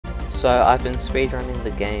So I've been speedrunning the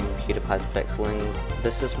game Pewdiepie's Pixelings.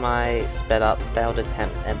 This is my sped up failed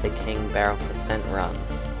attempt at the King Barrel percent run.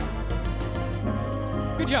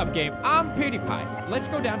 Good job, game. I'm Pewdiepie. Let's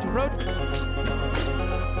go down to road.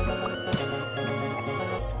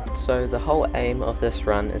 So the whole aim of this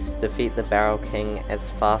run is to defeat the Barrel King as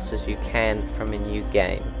fast as you can from a new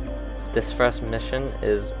game. This first mission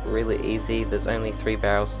is really easy. There's only 3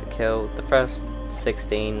 barrels to kill. The first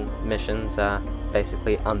 16 missions are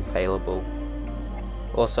basically unfailable.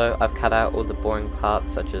 Also, I've cut out all the boring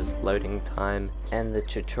parts such as loading time and the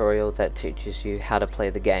tutorial that teaches you how to play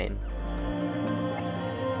the game.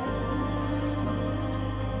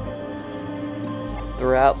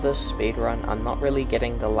 Throughout this speedrun, I'm not really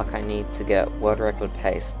getting the luck I need to get world record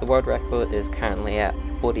pace. The world record is currently at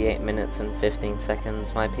 48 minutes and 15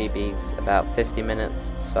 seconds, my PB's about 50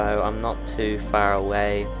 minutes, so I'm not too far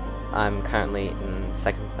away. I'm currently in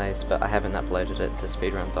second place, but I haven't uploaded it to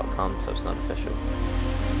speedrun.com, so it's not official.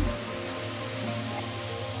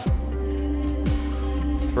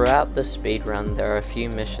 Throughout the speedrun, there are a few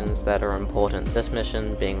missions that are important, this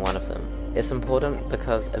mission being one of them. It's important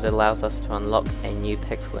because it allows us to unlock a new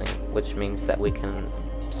pixeling, which means that we can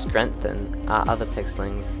strengthen our other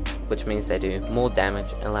pixelings, which means they do more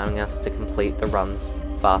damage, allowing us to complete the runs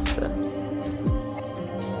faster.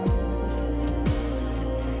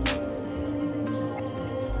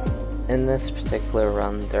 In this particular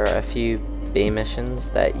run, there are a few B missions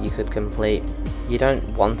that you could complete. You don't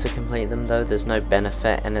want to complete them though, there's no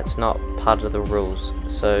benefit and it's not part of the rules,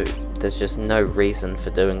 so there's just no reason for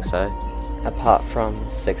doing so. Apart from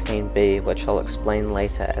 16B, which I'll explain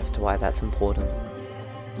later as to why that's important.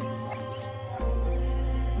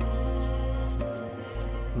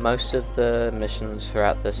 Most of the missions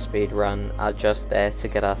throughout this speedrun are just there to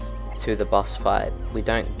get us to the boss fight. We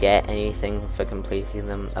don't get anything for completing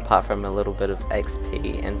them apart from a little bit of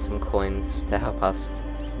XP and some coins to help us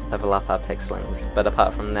level up our pixelings, but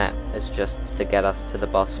apart from that, it's just to get us to the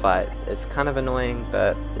boss fight. It's kind of annoying,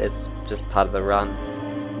 but it's just part of the run.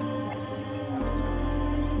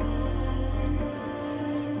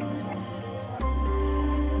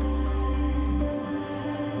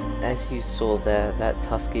 As you saw there, that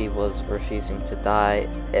Tusky was refusing to die.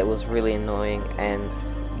 It was really annoying and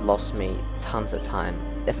lost me tons of time.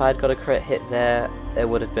 If I'd got a crit hit there, it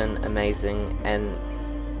would have been amazing and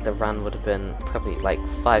the run would have been probably like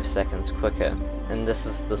 5 seconds quicker. And this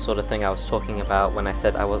is the sort of thing I was talking about when I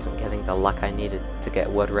said I wasn't getting the luck I needed to get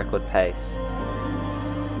world record pace.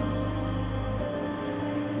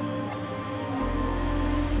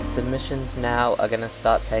 The missions now are going to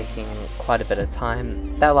start taking quite a bit of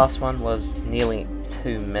time. That last one was nearly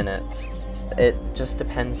 2 minutes. It just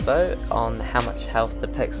depends though on how much health the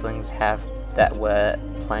pixelings have that we're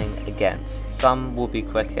playing against. Some will be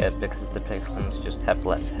quicker because the pixelings just have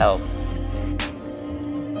less health.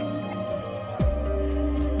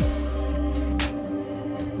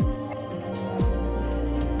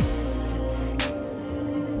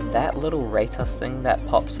 That little rate us thing that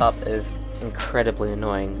pops up is incredibly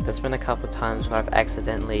annoying. There's been a couple of times where I've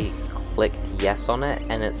accidentally clicked yes on it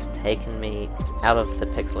and it's taken me out of the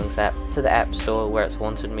Pixelings app to the App Store where it's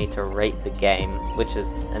wanted me to rate the game, which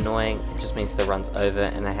is annoying. It just means the run's over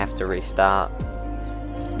and I have to restart.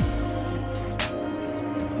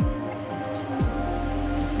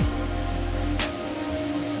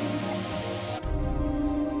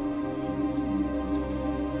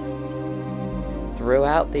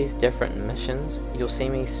 Throughout these different missions, you'll see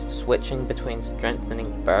me switching between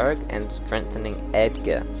strengthening Berg and strengthening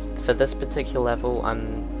Edgar. For this particular level,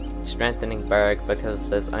 I'm strengthening Berg because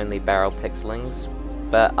there's only barrel pixelings,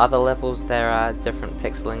 but other levels there are different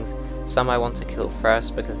pixelings. Some I want to kill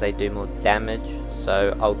first because they do more damage,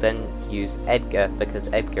 so I'll then use Edgar because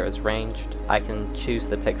Edgar is ranged. I can choose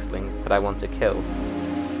the pixeling that I want to kill.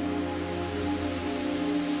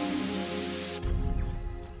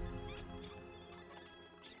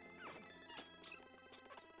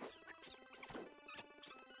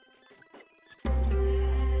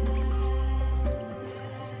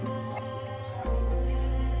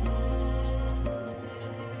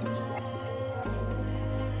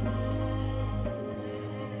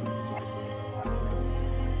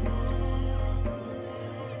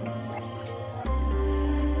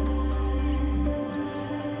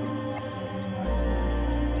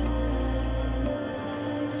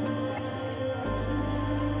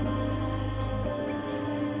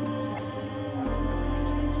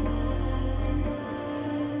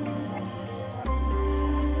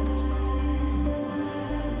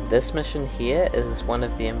 This mission here is one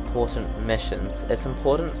of the important missions. It's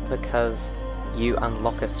important because you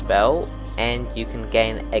unlock a spell and you can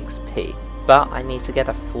gain XP. but I need to get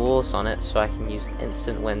a flawless on it so I can use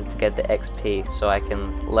instant win to get the XP so I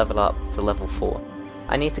can level up to level 4.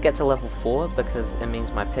 I need to get to level 4 because it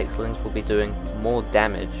means my Pixelings will be doing more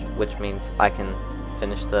damage, which means I can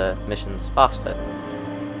finish the missions faster.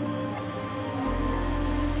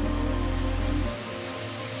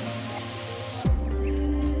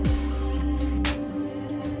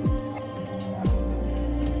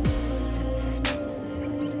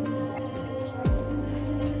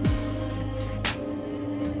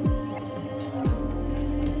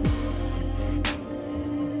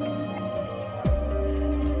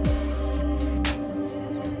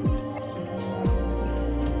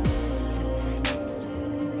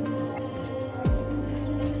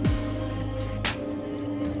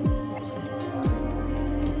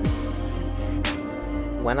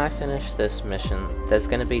 When I finish this mission, there's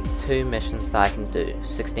going to be 2 missions that I can do,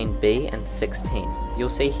 16B and 16. You'll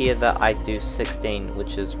see here that I do 16,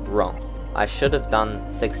 which is wrong. I should have done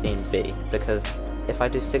 16B, because if I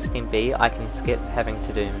do 16B, I can skip having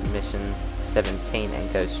to do mission 17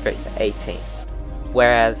 and go straight to 18.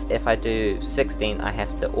 Whereas if I do 16, I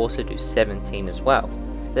have to also do 17 as well.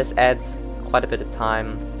 This adds quite a bit of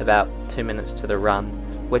time, about 2 minutes to the run,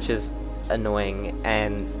 which is annoying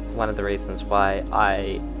and one of the reasons why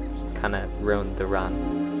I kinda ruined the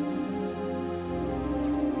run.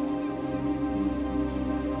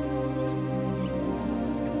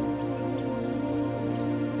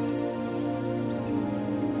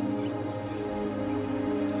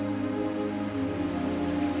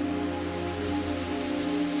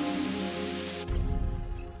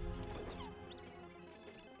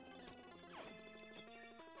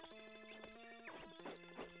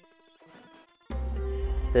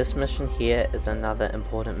 This mission here is another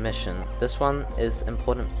important mission. This one is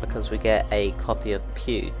important because we get a copy of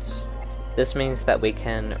Pewds. This means that we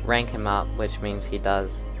can rank him up, which means he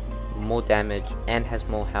does more damage and has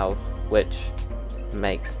more health, which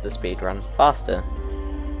makes the speedrun faster.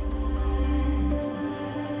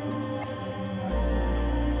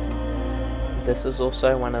 This is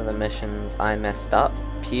also one of the missions I messed up.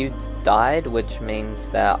 Pewds died, which means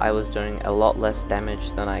that I was doing a lot less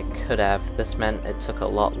damage than I could have. This meant it took a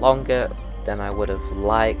lot longer than I would have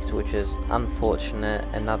liked, which is unfortunate.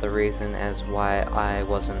 Another reason as why I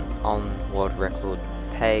wasn't on world record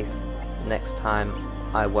pace. Next time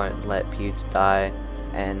I won't let Pewds die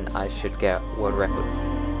and I should get world record.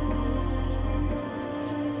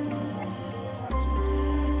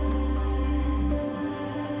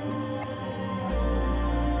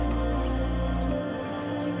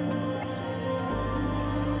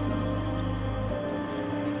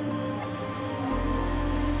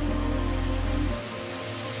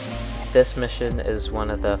 This mission is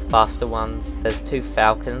one of the faster ones. There's 2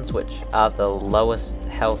 falcons, which are the lowest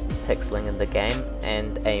health pixeling in the game,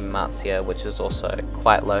 and a Marzia, which is also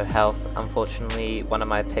quite low health. Unfortunately, one of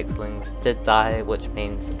my pixelings did die, which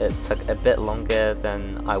means it took a bit longer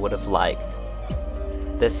than I would have liked.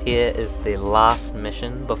 This here is the last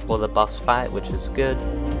mission before the boss fight, which is good.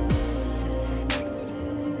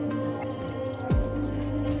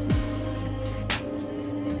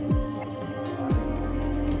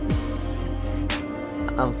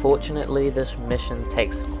 Unfortunately, this mission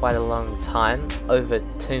takes quite a long time, over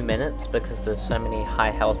 2 minutes, because there's so many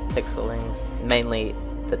high health pixelings, mainly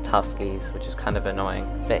the Tuskies, which is kind of annoying.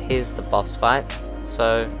 But here's the boss fight.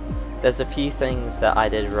 So there's a few things that I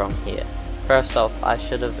did wrong here. First off, I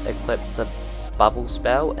should have equipped the bubble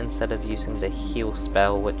spell instead of using the heal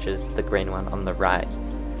spell, which is the green one on the right.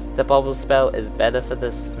 The bubble spell is better for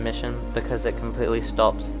this mission because it completely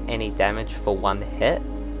stops any damage for 1 hit,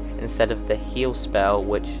 instead of the heal spell,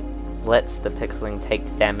 which lets the pixeling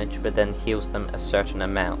take damage but then heals them a certain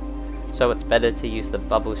amount. So it's better to use the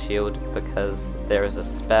bubble shield because there is a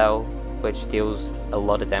spell which deals a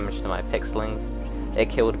lot of damage to my pixelings.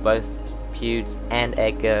 It killed both Pewds and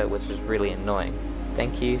Edgar, which was really annoying.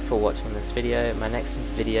 Thank you for watching this video. My next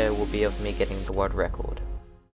video will be of me getting the world record.